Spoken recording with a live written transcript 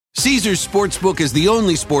Caesars Sportsbook is the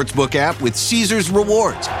only sportsbook app with Caesars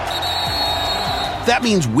Rewards. That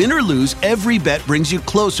means win or lose, every bet brings you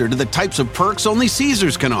closer to the types of perks only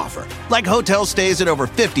Caesars can offer, like hotel stays at over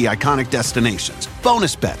 50 iconic destinations,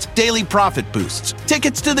 bonus bets, daily profit boosts,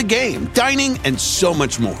 tickets to the game, dining, and so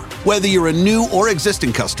much more. Whether you're a new or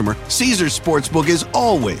existing customer, Caesars Sportsbook is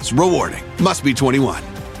always rewarding. Must be 21.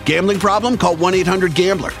 Gambling problem? Call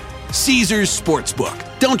 1-800-GAMBLER. Caesars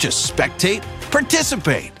Sportsbook. Don't just spectate,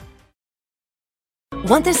 participate.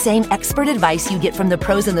 Want the same expert advice you get from the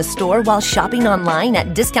pros in the store while shopping online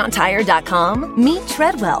at DiscountTire.com? Meet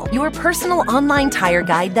Treadwell, your personal online tire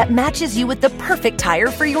guide that matches you with the perfect tire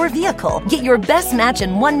for your vehicle. Get your best match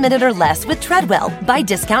in 1 minute or less with Treadwell by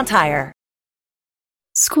Discount Tire.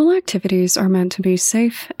 School activities are meant to be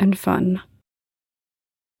safe and fun.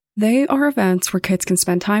 They are events where kids can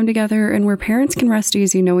spend time together and where parents can rest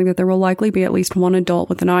easy knowing that there will likely be at least one adult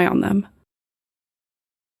with an eye on them.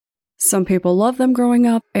 Some people love them growing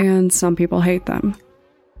up, and some people hate them.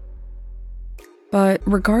 But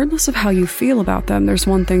regardless of how you feel about them, there's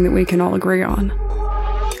one thing that we can all agree on.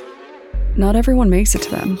 Not everyone makes it to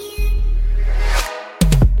them.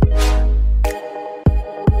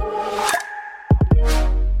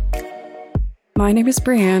 My name is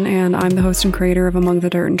Brianne, and I'm the host and creator of Among the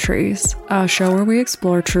Dirt and Trees, a show where we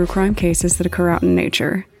explore true crime cases that occur out in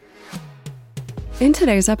nature. In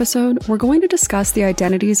today's episode, we're going to discuss the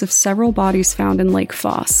identities of several bodies found in Lake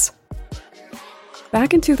Foss.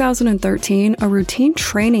 Back in 2013, a routine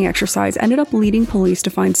training exercise ended up leading police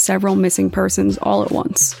to find several missing persons all at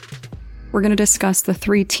once. We're going to discuss the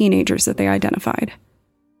 3 teenagers that they identified.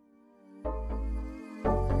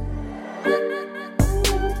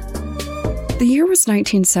 The year was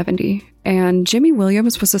 1970, and Jimmy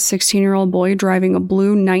Williams was a 16-year-old boy driving a blue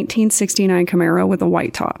 1969 Camaro with a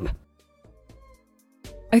white top.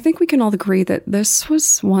 I think we can all agree that this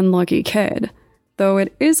was one lucky kid, though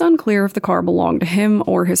it is unclear if the car belonged to him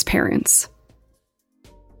or his parents.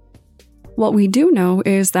 What we do know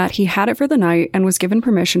is that he had it for the night and was given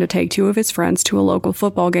permission to take 2 of his friends to a local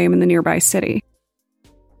football game in the nearby city.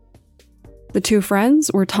 The 2 friends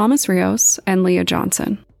were Thomas Rios and Leah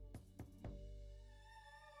Johnson.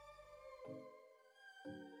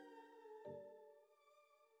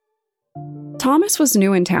 Thomas was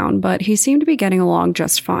new in town, but he seemed to be getting along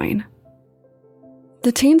just fine.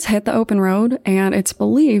 The teens hit the open road, and it's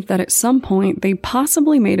believed that at some point they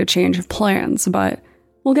possibly made a change of plans, but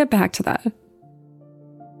we'll get back to that.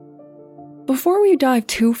 Before we dive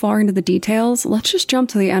too far into the details, let's just jump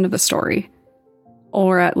to the end of the story.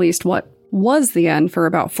 Or at least what was the end for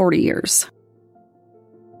about 40 years.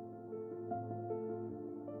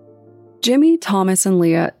 Jimmy, Thomas, and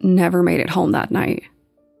Leah never made it home that night.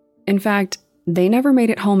 In fact, they never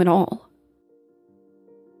made it home at all.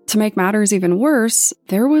 To make matters even worse,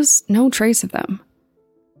 there was no trace of them.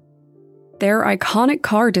 Their iconic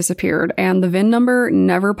car disappeared, and the VIN number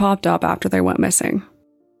never popped up after they went missing.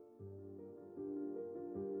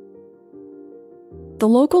 The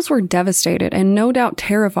locals were devastated and no doubt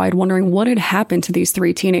terrified, wondering what had happened to these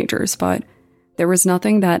 3 teenagers, but there was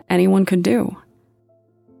nothing that anyone could do.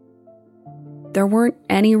 There weren't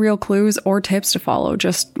any real clues or tips to follow,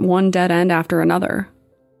 just one dead end after another.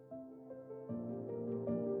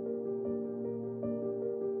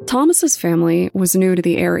 Thomas's family was new to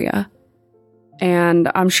the area, and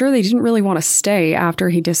I'm sure they didn't really want to stay after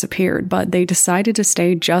he disappeared, but they decided to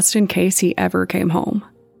stay just in case he ever came home.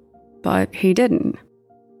 But he didn't.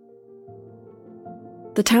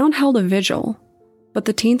 The town held a vigil, but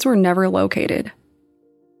the teens were never located.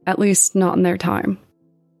 At least not in their time.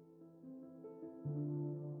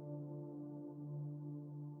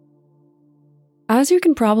 As you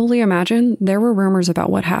can probably imagine, there were rumors about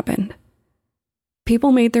what happened.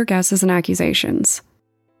 People made their guesses and accusations.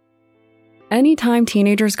 Anytime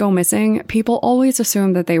teenagers go missing, people always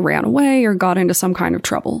assume that they ran away or got into some kind of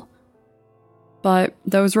trouble. But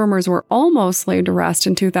those rumors were almost laid to rest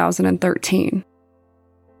in 2013.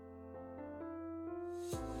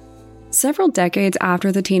 Several decades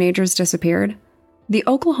after the teenagers disappeared, the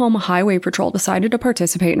Oklahoma Highway Patrol decided to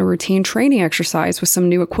participate in a routine training exercise with some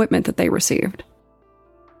new equipment that they received.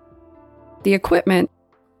 The equipment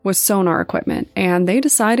was sonar equipment, and they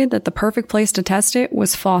decided that the perfect place to test it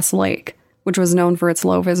was Foss Lake, which was known for its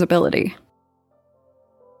low visibility.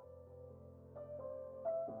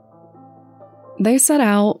 They set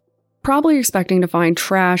out, probably expecting to find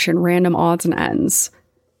trash and random odds and ends.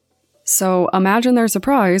 So imagine their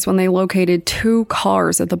surprise when they located 2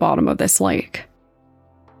 cars at the bottom of this lake.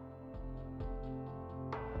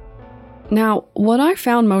 Now, what I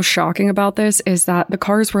found most shocking about this is that the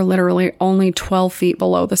cars were literally only 12 feet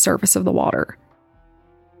below the surface of the water.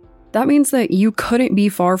 That means that you couldn't be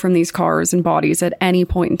far from these cars and bodies at any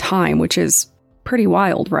point in time, which is pretty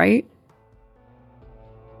wild, right?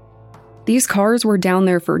 These cars were down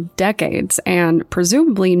there for decades, and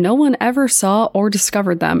presumably no one ever saw or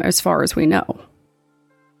discovered them as far as we know.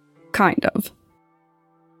 Kind of.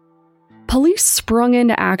 Police sprung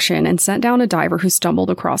into action and sent down a diver who stumbled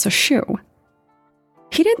across a shoe.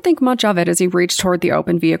 He didn't think much of it as he reached toward the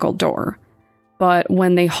open vehicle door, but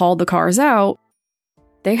when they hauled the cars out,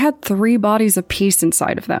 they had 3 bodies apiece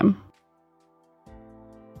inside of them.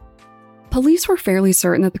 Police were fairly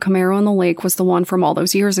certain that the Camaro on the lake was the one from all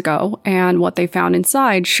those years ago, and what they found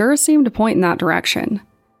inside sure seemed to point in that direction.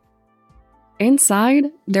 Inside,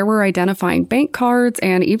 there were identifying bank cards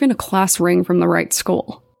and even a class ring from the right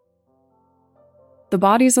school. The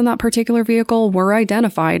bodies in that particular vehicle were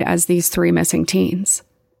identified as these 3 missing teens.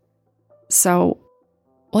 So,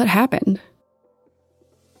 what happened?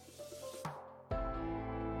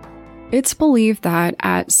 It's believed that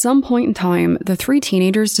at some point in time, the 3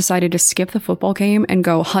 teenagers decided to skip the football game and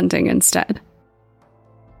go hunting instead.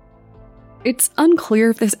 It's unclear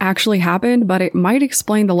if this actually happened, but it might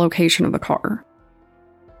explain the location of the car.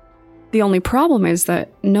 The only problem is that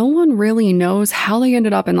no one really knows how they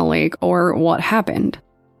ended up in the lake or what happened.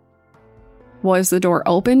 Was the door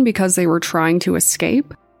open because they were trying to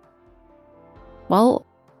escape? Well,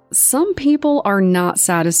 some people are not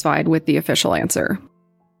satisfied with the official answer.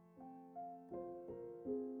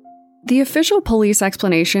 The official police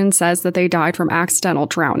explanation says that they died from accidental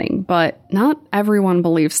drowning, but not everyone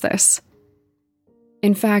believes this.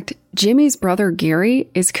 In fact, Jimmy's brother Gary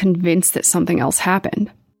is convinced that something else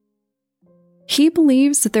happened. He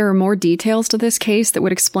believes that there are more details to this case that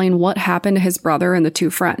would explain what happened to his brother and the 2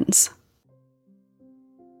 friends.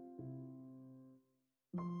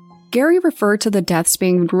 Gary referred to the deaths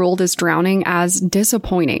being ruled as drowning as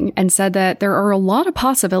disappointing and said that there are a lot of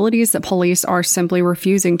possibilities that police are simply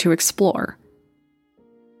refusing to explore.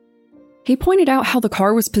 He pointed out how the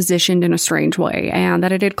car was positioned in a strange way and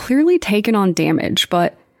that it had clearly taken on damage,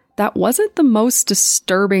 but that wasn't the most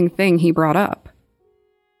disturbing thing he brought up.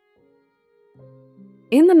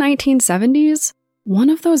 In the 1970s, one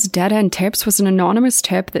of those dead-end tips was an anonymous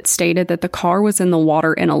tip that stated that the car was in the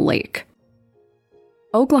water in a lake.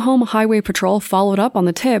 Oklahoma Highway Patrol followed up on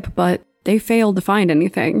the tip, but they failed to find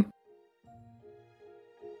anything.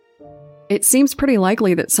 It seems pretty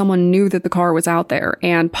likely that someone knew that the car was out there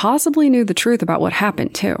and possibly knew the truth about what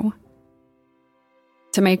happened, too.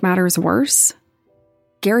 To make matters worse,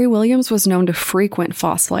 Gary Williams was known to frequent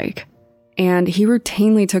Foss Lake, and he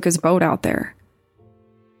routinely took his boat out there.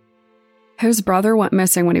 His brother went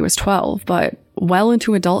missing when he was 12, but well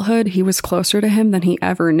into adulthood, he was closer to him than he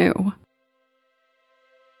ever knew.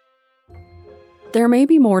 There may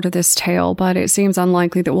be more to this tale, but it seems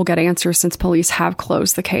unlikely that we'll get answers since police have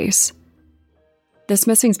closed the case. This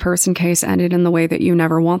missing person case ended in the way that you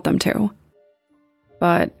never want them to.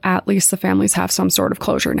 But at least the families have some sort of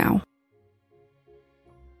closure now.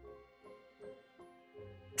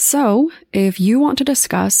 So, if you want to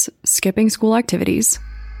discuss skipping school activities,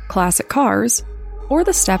 classic cars, or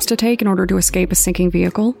the steps to take in order to escape a sinking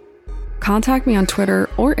vehicle, contact me on Twitter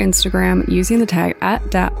or Instagram using the tag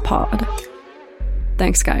 @datpod.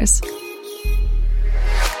 Thanks, guys.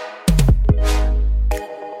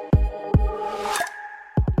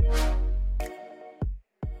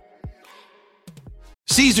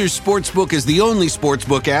 Caesars Sportsbook is the only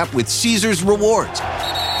sportsbook app with Caesars Rewards.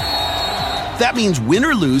 That means win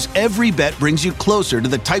or lose, every bet brings you closer to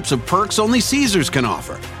the types of perks only Caesars can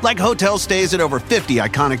offer, like hotel stays at over 50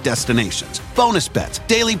 iconic destinations, bonus bets,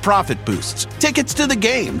 daily profit boosts, tickets to the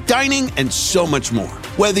game, dining, and so much more.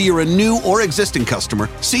 Whether you're a new or existing customer,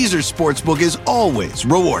 Caesars Sportsbook is always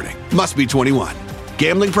rewarding. Must be 21.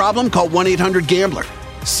 Gambling problem? Call 1-800-GAMBLER.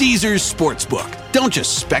 Caesars Sportsbook. Don't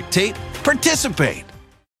just spectate, participate.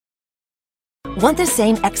 Want the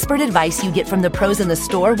same expert advice you get from the pros in the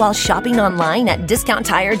store while shopping online at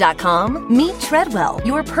DiscountTire.com? Meet Treadwell,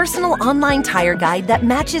 your personal online tire guide that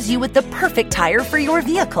matches you with the perfect tire for your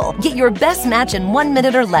vehicle. Get your best match in 1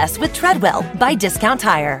 minute or less with Treadwell by Discount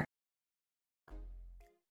Tire.